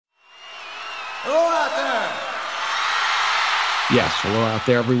Hello out there. Yes, hello out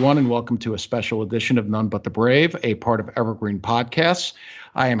there, everyone, and welcome to a special edition of None But the Brave, a part of Evergreen Podcasts.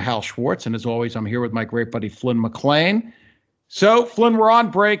 I am Hal Schwartz, and as always, I'm here with my great buddy Flynn McLean. So, Flynn, we're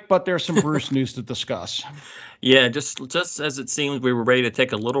on break, but there's some Bruce news to discuss. Yeah, just as it seems, we were ready to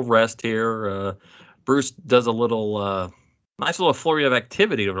take a little rest here. Bruce does a little nice little flurry of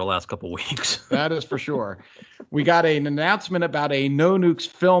activity over the last couple weeks. That is for sure. We got an announcement about a No Nukes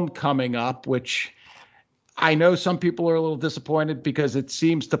film coming up, which I know some people are a little disappointed because it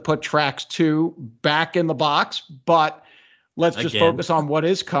seems to put Tracks 2 back in the box, but let's just focus on what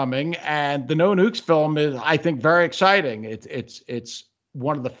is coming. And the No Nukes film is, I think, very exciting. It's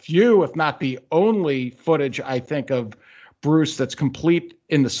one of the few, if not the only footage, I think, of Bruce that's complete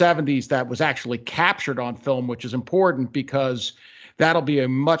in the 70s that was actually captured on film, which is important because that'll be a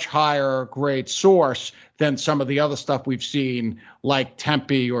much higher grade source than some of the other stuff we've seen, like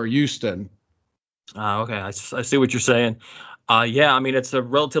Tempe or Houston. Okay, I see what you're saying. Yeah, I mean, it's a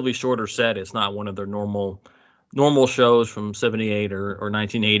relatively shorter set. It's not one of their normal shows from 78 or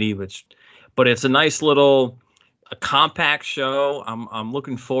 1980, but it's a nice little a compact show. I'm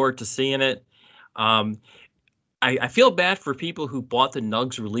looking forward to seeing it. I feel bad for people who bought the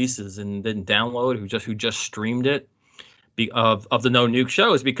Nugs releases and didn't download, who just streamed it of the No Nuke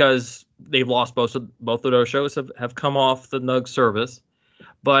shows, because they've lost both of those shows have come off the Nug service.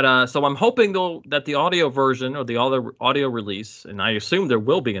 But so I'm hoping that the audio version or the audio release, and I assume there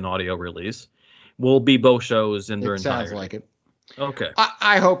will be an audio release, will be both shows in their entirety. Sounds like it. Okay.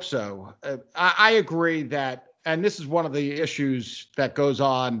 I hope so. I agree that, and this is one of the issues that goes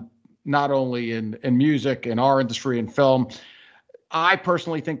on not only in music, in our industry, in film. I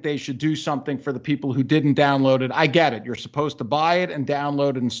personally think they should do something for the people who didn't download it. I get it. You're supposed to buy it and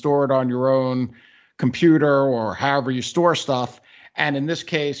download it and store it on your own computer or however you store stuff. And in this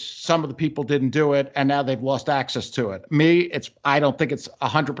case, some of the people didn't do it, and now they've lost access to it. I don't think it's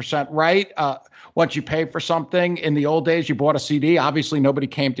 100% right. Once you pay for something, in the old days, you bought a CD. Obviously, nobody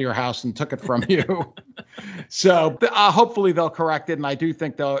came to your house and took it from you. So hopefully they'll correct it, and I do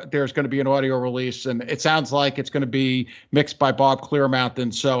think there's going to be an audio release, and it sounds like it's going to be mixed by Bob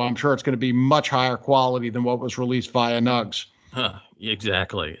Clearmountain, so I'm sure it's going to be much higher quality than what was released via Nugs.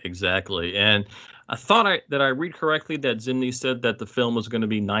 Exactly. And I thought that I read correctly that Zimney said that the film was going to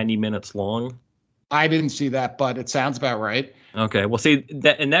be 90 minutes long. I didn't see that, but it sounds about right. Okay. Well, see,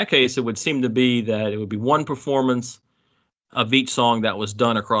 in that case, it would seem to be that it would be one performance of each song that was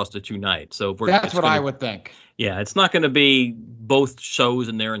done across the two nights. So that's what I would think. Yeah, it's not going to be both shows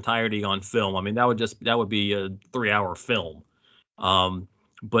in their entirety on film. I mean, that would be a 3-hour film.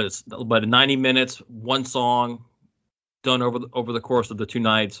 But 90 minutes, one song done over the course of the two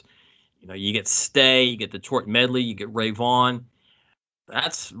nights. You know, you get Stay, you get Detroit Medley, you get Ray Vaughan.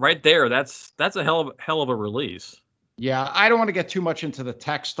 That's right there. That's a hell of a release. Yeah, I don't want to get too much into the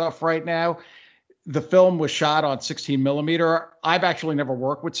tech stuff right now. The film was shot on 16 millimeter. I've actually never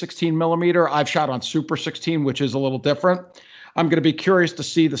worked with 16 millimeter. I've shot on Super 16, which is a little different. I'm going to be curious to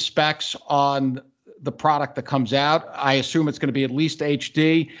see the specs on the product that comes out. I assume it's going to be at least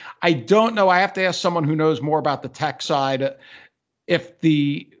HD. I don't know. I have to ask someone who knows more about the tech side if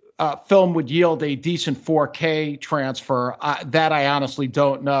the film would yield a decent 4K transfer. That I honestly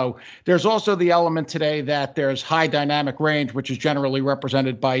don't know. There's also the element today that there's high dynamic range, which is generally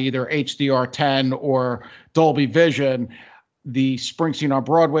represented by either HDR10 or Dolby Vision. The Springsteen on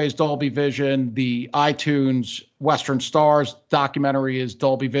Broadway is Dolby Vision. The iTunes Western Stars documentary is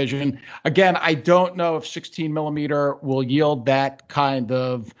Dolby Vision. Again, I don't know if 16 millimeter will yield that kind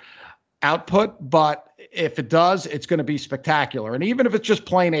of output, but if it does, it's going to be spectacular. And even if it's just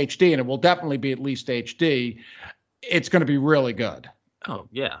plain HD, and it will definitely be at least HD, it's going to be really good. Oh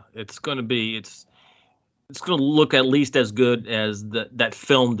yeah, it's going to look at least as good as that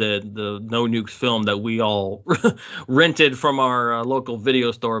film did, the No Nukes film that we all rented from our local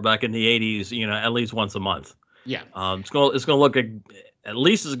video store back in the 80s. You know, at least once a month. Yeah, it's going to look at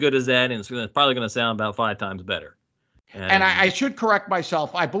least as good as that, and it's probably going to sound about 5 times better. And I should correct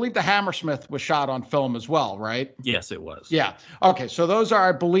myself. I believe the Hammersmith was shot on film as well, right? Yes, it was. Yeah. Okay. So those are,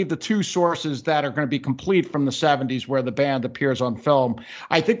 I believe, the two sources that are going to be complete from the 70s where the band appears on film.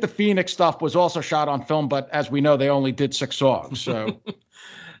 I think the Phoenix stuff was also shot on film, but as we know, they only did 6 songs. So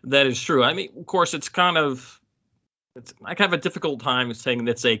that is true. I mean, of course, I have a difficult time saying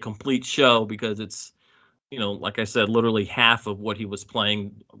that's a complete show because it's, you know, like I said, literally half of what he was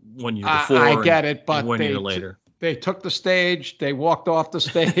playing 1 year before. I get it, but 1 year later. They took the stage, they walked off the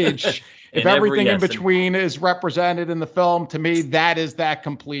stage. If everything in between is represented in the film, to me, that is that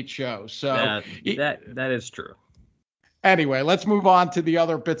complete show. So that is true. Anyway, let's move on to the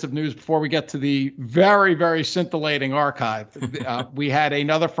other bits of news before we get to the very, very scintillating archive. We had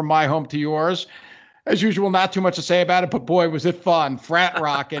another From My Home to Yours. As usual, not too much to say about it, but boy, was it fun. Frat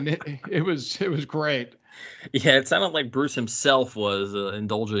rock, and it was great. Yeah, it sounded like Bruce himself was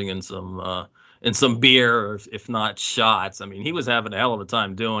indulging in some beer, if not shots. I mean, he was having a hell of a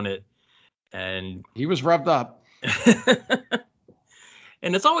time doing it, and he was revved up.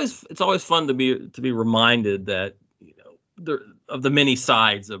 And it's always fun to be reminded that of the many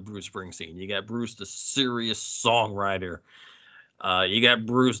sides of Bruce Springsteen. You got Bruce, the serious songwriter. You got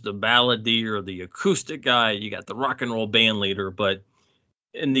Bruce, the balladeer, the acoustic guy. You got the rock and roll band leader. But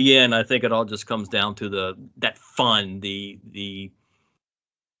in the end, I think it all just comes down to that fun,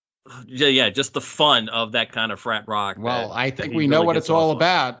 just the fun of that kind of frat rock. Well, I think we know what it's all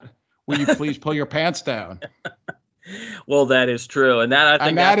about. Will you please pull your pants down? Well, that is true, and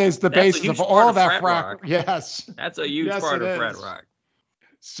that is the basis of all of that frat rock. Yes, that's a huge part of frat rock.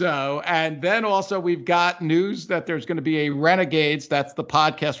 So, and then also we've got news that there's going to be a Renegades, that's the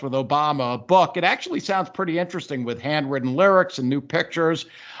podcast with Obama, book. It actually sounds pretty interesting with handwritten lyrics and new pictures.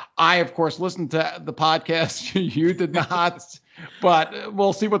 I, of course, listened to the podcast. You did not, but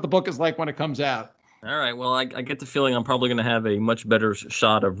we'll see what the book is like when it comes out. All right. Well, I get the feeling I'm probably going to have a much better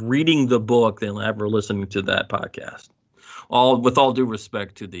shot of reading the book than ever listening to that podcast. With all due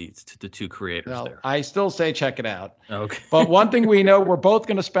respect to the two creators there. I still say check it out. Okay. But one thing we know we're both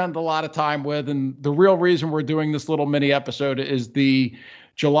going to spend a lot of time with, and the real reason we're doing this little mini episode is the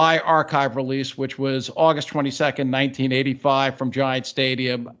July archive release, which was August 22nd, 1985 from Giant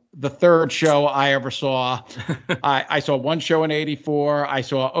Stadium. The third show I ever saw. I saw one show in 84. I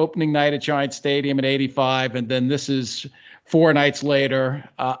saw opening night at Giant Stadium in 85. And then this is 4 nights later.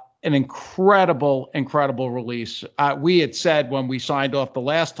 An incredible, incredible release. We had said when we signed off the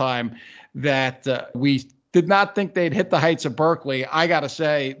last time that we did not think they'd hit the heights of Berkeley. I got to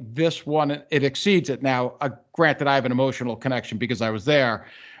say, this one, it exceeds it. Now, granted, I have an emotional connection because I was there,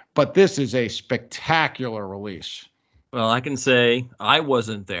 but this is a spectacular release. Well, I can say I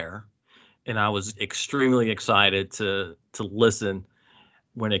wasn't there, and I was extremely excited to listen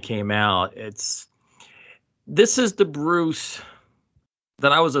when it came out. This is the Bruce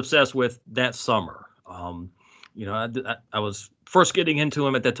that I was obsessed with that summer. I was first getting into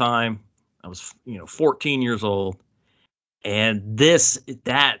him at the time. I was 14 years old, and this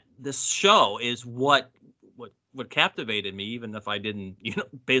show is what captivated me, even if I didn't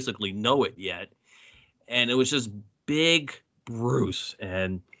basically know it yet. And it was just big Bruce,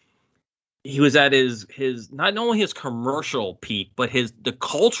 and he was at his not only his commercial peak, but the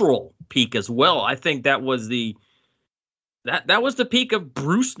cultural peak as well. I think that was the peak of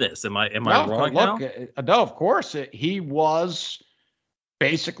Bruceness. Am I wrong? Look, no, of course he was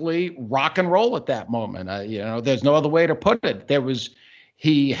basically rock and roll at that moment. There's no other way to put it.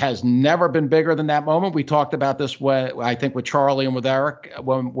 He has never been bigger than that moment. We talked about this I think with Charlie and with Eric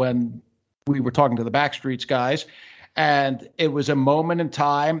when we were talking to the Backstreets guys, and it was a moment in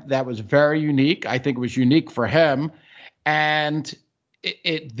time that was very unique. I think it was unique for him, and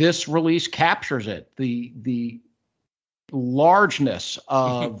this release captures it. The largeness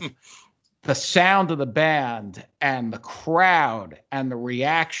of the sound of the band and the crowd and the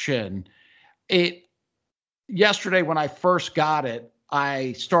reaction. Yesterday when I first got it,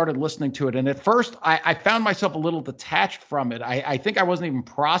 I started listening to it, and at first I found myself a little detached from it. I think I wasn't even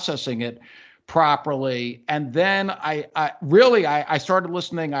processing it properly. And then I started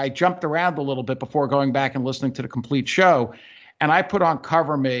listening. I jumped around a little bit before going back and listening to the complete show, and I put on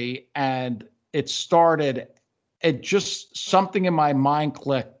Cover Me, and it just something in my mind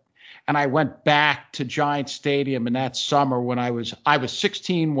clicked, and I went back to Giant Stadium in that summer when I was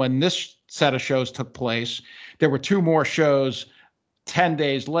 16 when this set of shows took place. There were 2 more shows 10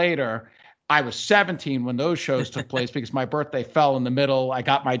 days later. I was 17 when those shows took place because my birthday fell in the middle. I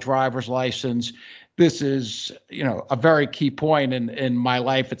got my driver's license. This is, a very key point in my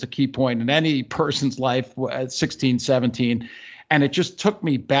life. It's a key point in any person's life at 16, 17. And it just took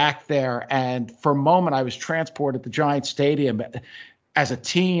me back there. And for a moment, I was transported to Giant Stadium as a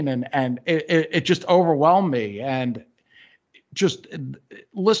teen, and it just overwhelmed me. And just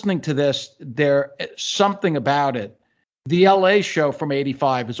listening to this, there's something about it. The LA show from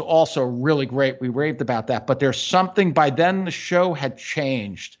 85 is also really great. We raved about that. But there's something, by then the show had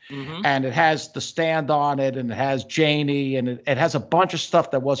changed. Mm-hmm. And it has The Stand on it, and it has Janie, and it has a bunch of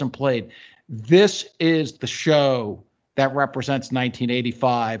stuff that wasn't played. This is the show that represents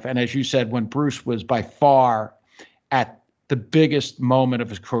 1985. And as you said, when Bruce was by far at the biggest moment of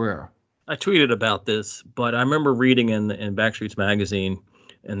his career. I tweeted about this, but I remember reading in Backstreets magazine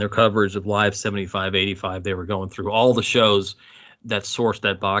and their coverage of Live 75, 85. They were going through all the shows that sourced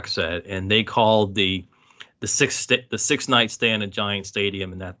that box set, and they called the six night stand at Giant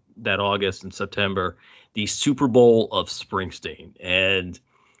Stadium in that August and September the Super Bowl of Springsteen. And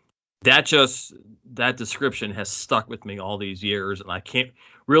that description has stuck with me all these years, and I can't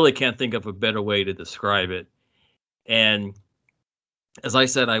think of a better way to describe it. And as I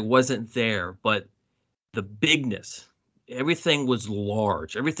said, I wasn't there, but the bigness, everything was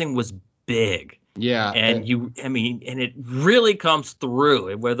large, everything was big. Yeah. And it really comes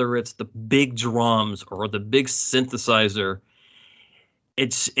through, whether it's the big drums or the big synthesizer.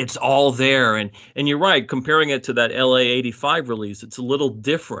 It's all there. And you're right, comparing it to that LA 85 release, it's a little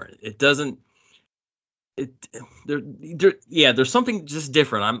different. It doesn't there's something just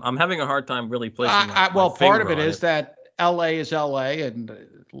different. I'm having a hard time really placing my part of it is that LA is LA, and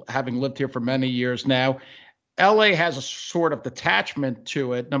having lived here for many years now, LA has a sort of detachment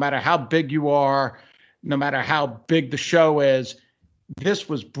to it. No matter how big you are, no matter how big the show is, this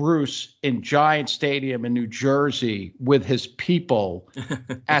was Bruce in Giant Stadium in New Jersey with his people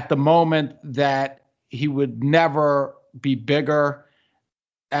at the moment that he would never be bigger.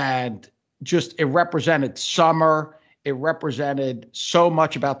 And just, it represented summer. It represented so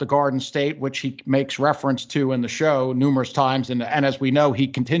much about the Garden State, which he makes reference to in the show numerous times. And as we know, he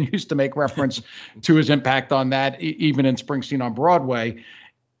continues to make reference to his impact on that, even in Springsteen on Broadway.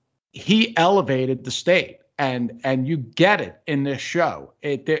 He elevated the state, and you get it in this show.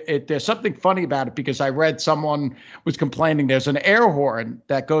 There's something funny about it, because I read someone was complaining there's an air horn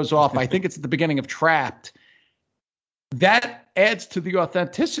that goes off. I think it's at the beginning of Trapped. That adds to the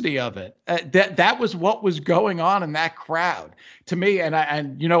authenticity of it. That was what was going on in that crowd to me. And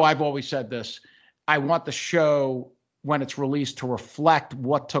I've always said this. I want the show, when it's released, to reflect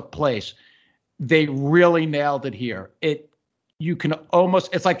what took place. They really nailed it here. You can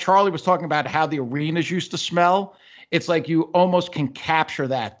almost, it's like Charlie was talking about how the arenas used to smell. It's like you almost can capture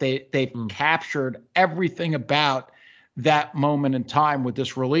that. They've captured everything about that moment in time with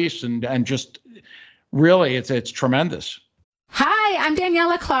this release, and just really, it's tremendous. Hi, I'm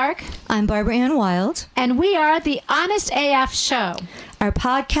Daniela Clark. I'm Barbara Ann Wild. And we are the Honest AF Show. Our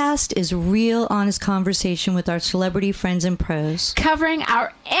podcast is real, honest conversation with our celebrity friends and pros, covering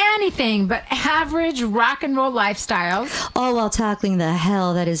our anything but average rock and roll lifestyles, all while tackling the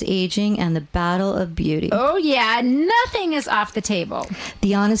hell that is aging and the battle of beauty. Oh yeah, nothing is off the table.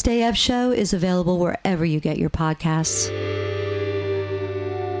 The Honest AF Show is available wherever you get your podcasts.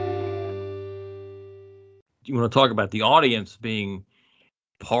 You want to talk about the audience being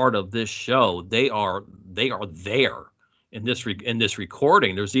part of this show? They are there in this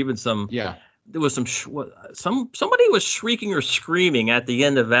recording. There's even some. Yeah. There was somebody was shrieking or screaming at the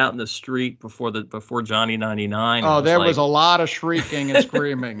end of Out in the Street before Johnny 99. Oh, there was a lot of shrieking and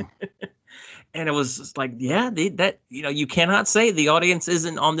screaming. And it was just like, you cannot say the audience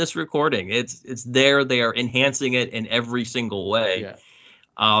isn't on this recording. It's there. They are enhancing it in every single way. Yeah.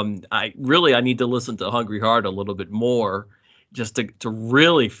 I need to listen to Hungry Heart a little bit more just to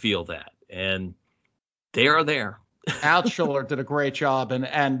really feel that. And they are there. Altschuler did a great job,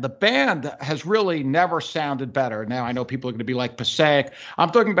 and the band has really never sounded better. Now, I know people are going to be like Passaic. I'm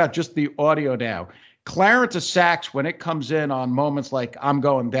talking about just the audio now. Clarence's sax, when it comes in on moments like I'm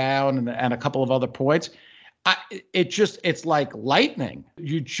Going Down and a couple of other points, it's like lightning.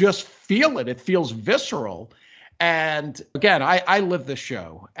 You just feel it. It feels visceral. And again, I live this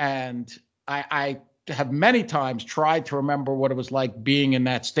show, and I have many times tried to remember what it was like being in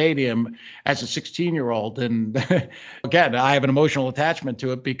that stadium as a 16-year-old. And again, I have an emotional attachment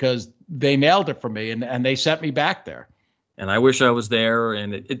to it because they nailed it for me, and they sent me back there. And I wish I was there.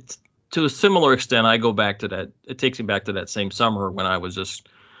 And it's to a similar extent, I go back to that. It takes me back to that same summer when I was just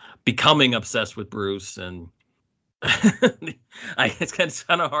becoming obsessed with Bruce. And it's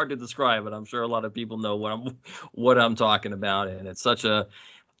kind of hard to describe, but I'm sure a lot of people know what I'm talking about. And it's such a,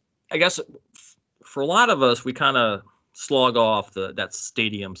 I guess for a lot of us, we kind of slog off that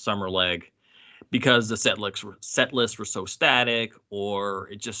stadium summer leg because the set lists were so static, or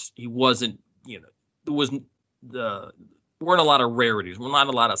he wasn't, there wasn't weren't a lot of rarities. We're not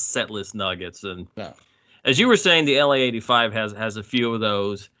a lot of set list nuggets. And as you were saying, the LA 85 has a few of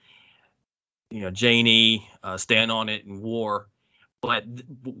those. Janie, Stand on It, and War, but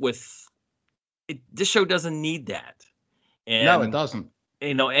this show doesn't need that. And, no, it doesn't.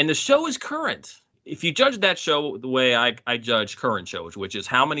 And the show is current. If you judge that show the way I judge current shows, which is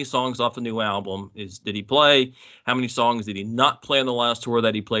how many songs off the new album did he play, how many songs did he not play on the last tour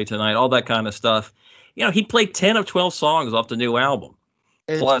that he played tonight, all that kind of stuff. He played 10 of 12 songs off the new album.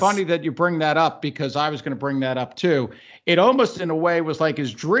 It's Plus, funny that you bring that up because I was going to bring that up too. It almost in a way was like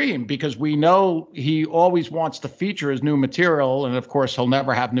his dream because we know he always wants to feature his new material. And of course, he'll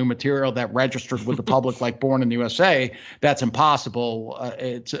never have new material that registered with the public like Born in the USA. That's impossible.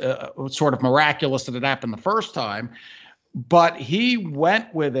 It's sort of miraculous that it happened the first time. But he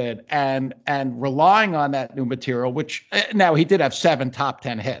went with it and relying on that new material, which now he did have 7 top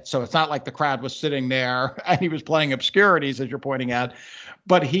 10 hits. So it's not like the crowd was sitting there and he was playing obscurities, as you're pointing out.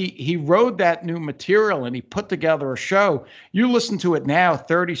 But he rode that new material and he put together a show. You listen to it now,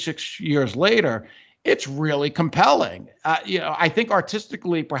 36 years later, it's really compelling. I think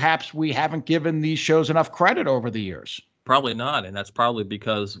artistically, perhaps we haven't given these shows enough credit over the years. Probably not. And that's probably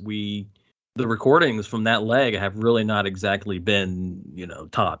because the recordings from that leg have really not exactly been,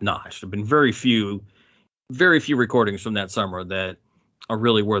 top notch. There have been very few recordings from that summer that are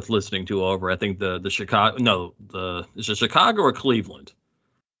really worth listening to over. I think the Chicago, is it Chicago or Cleveland?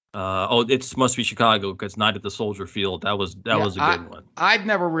 It must be Chicago because Night at the Soldier Field. That was a good one. I'd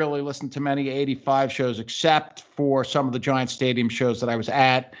never really listened to many 85 shows except for some of the Giant Stadium shows that I was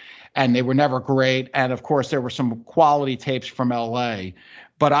at, and they were never great. And of course, there were some quality tapes from LA.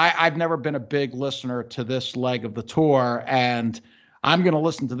 But I've never been a big listener to this leg of the tour, and I'm going to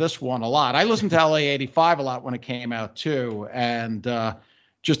listen to this one a lot. I listened to LA 85 a lot when it came out too, and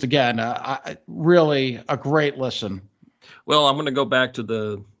just again, really a great listen. Well, I'm going to go back to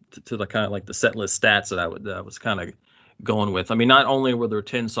the kind of like the set list stats that I was kind of going with. I mean, not only were there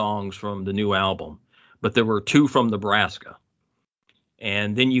 10 songs from the new album, but there were 2 from Nebraska,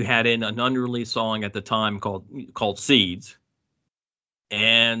 and then you had in an unreleased song at the time called Seeds.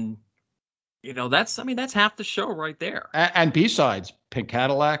 And, that's half the show right there. And B-sides, Pink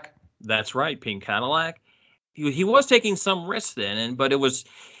Cadillac. That's right, Pink Cadillac. He was taking some risks then, but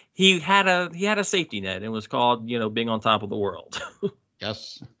he had a safety net. It was called, being on top of the world.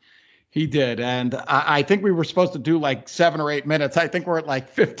 Yes, he did. And I think we were supposed to do like 7 or 8 minutes. I think we're at like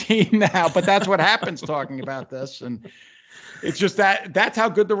 15 now, but that's what happens talking about this. And it's just that's how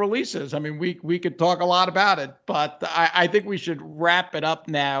good the release is. I mean, we could talk a lot about it, but I think we should wrap it up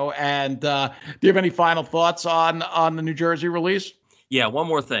now. And do you have any final thoughts on the New Jersey release? Yeah, one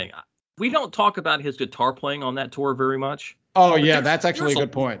more thing. We don't talk about his guitar playing on that tour very much. Oh, yeah, that's actually a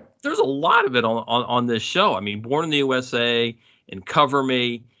good point. There's a lot of it on this show. I mean, Born in the USA and Cover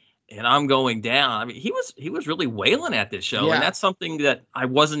Me and I'm Going Down. I mean, he was really wailing at this show, and that's something that I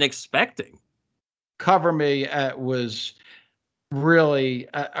wasn't expecting. Cover Me was really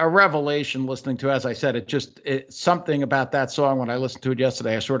a revelation listening to. As I said, it's something about that song. When I listened to it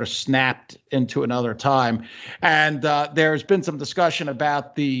yesterday, I sort of snapped into another time. And there's been some discussion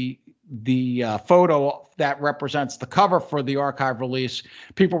about the photo that represents the cover for the archive release.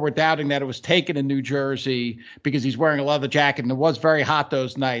 People were doubting that it was taken in New Jersey because he's wearing a leather jacket, and it was very hot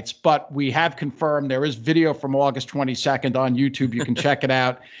those nights. But we have confirmed there is video from August 22nd on YouTube. You can check it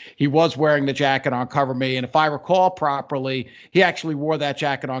out. He was wearing the jacket on Cover Me, and if I recall properly, he actually wore that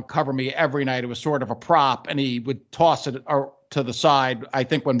jacket on Cover Me every night. It was sort of a prop, and he would toss it to the side, I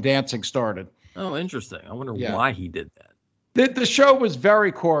think, when dancing started. Oh, interesting. I wonder why he did that. The show was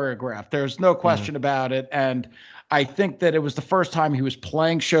very choreographed. There's no question about it. And I think that it was the first time he was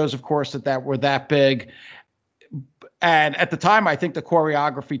playing shows, of course, that were that big. And at the time, I think the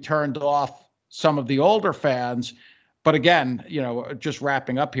choreography turned off some of the older fans. But again, just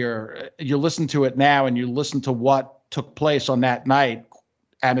wrapping up here, you listen to it now and you listen to what took place on that night,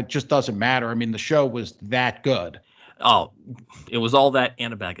 and it just doesn't matter. I mean, the show was that good. Oh, it was all that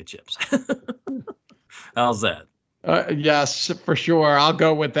and a bag of chips. How's that? Yes, for sure. I'll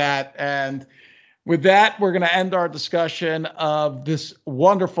go with that. And with that, we're going to end our discussion of this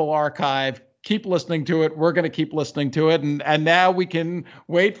wonderful archive. Keep listening to it. We're going to keep listening to it. And now we can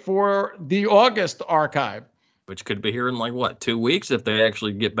wait for the August archive, which could be here in 2 weeks if they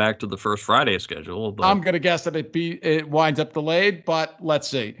actually get back to the first Friday schedule. But I'm going to guess that it winds up delayed, but let's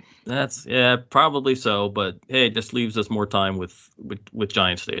see. That's probably so. But hey, it just leaves us more time with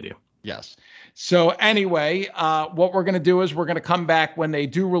Giant Stadium. Yes. So anyway, what we're going to do is we're going to come back when they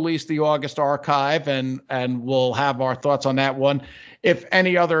do release the August archive, and we'll have our thoughts on that one. If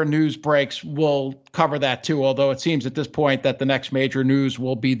any other news breaks, we'll cover that too, although it seems at this point that the next major news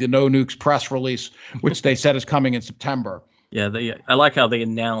will be the No Nukes press release, which they said is coming in September. Yeah, I like how they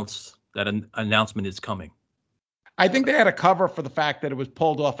announced that an announcement is coming. I think they had a cover for the fact that it was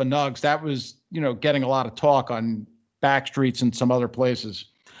pulled off of Nugs. That was, getting a lot of talk on backstreets and some other places.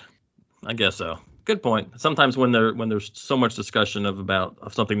 I guess so. Good point. Sometimes when there's so much discussion of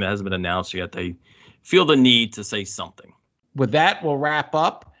something that hasn't been announced yet, they feel the need to say something. With that, we'll wrap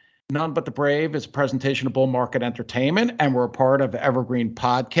up. None But the Brave is a presentation of Bull Market Entertainment, and we're a part of Evergreen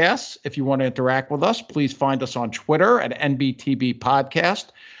Podcasts. If you want to interact with us, please find us on Twitter at NBTB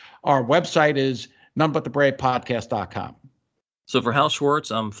Podcast. Our website is nonebutthebravepodcast.com. So for Hal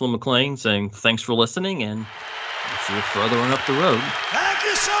Schwartz, I'm Phil McLean saying thanks for listening, and we'll see you further on up the road. Thank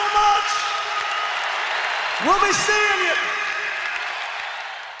you so much. We'll be seeing you.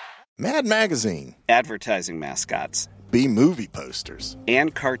 Mad Magazine. Advertising mascots. B-movie posters.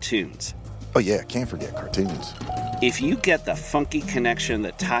 And cartoons. Oh yeah, can't forget cartoons. If you get the funky connection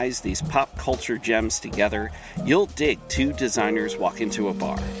that ties these pop culture gems together, you'll dig Two Designers Walk Into a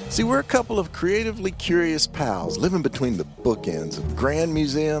Bar. See, we're a couple of creatively curious pals living between the bookends of grand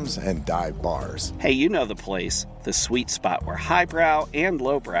museums and dive bars. Hey, you know the place, the sweet spot where highbrow and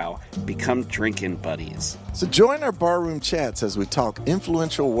lowbrow become drinking buddies. So join our barroom chats as we talk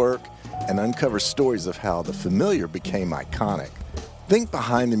influential work and uncover stories of how the familiar became iconic. Think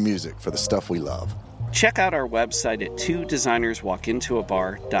behind the music for the stuff we love. Check out our website at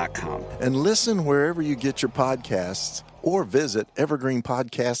twodesignerswalkintoabar.com. And listen wherever you get your podcasts or visit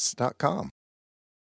evergreenpodcasts.com.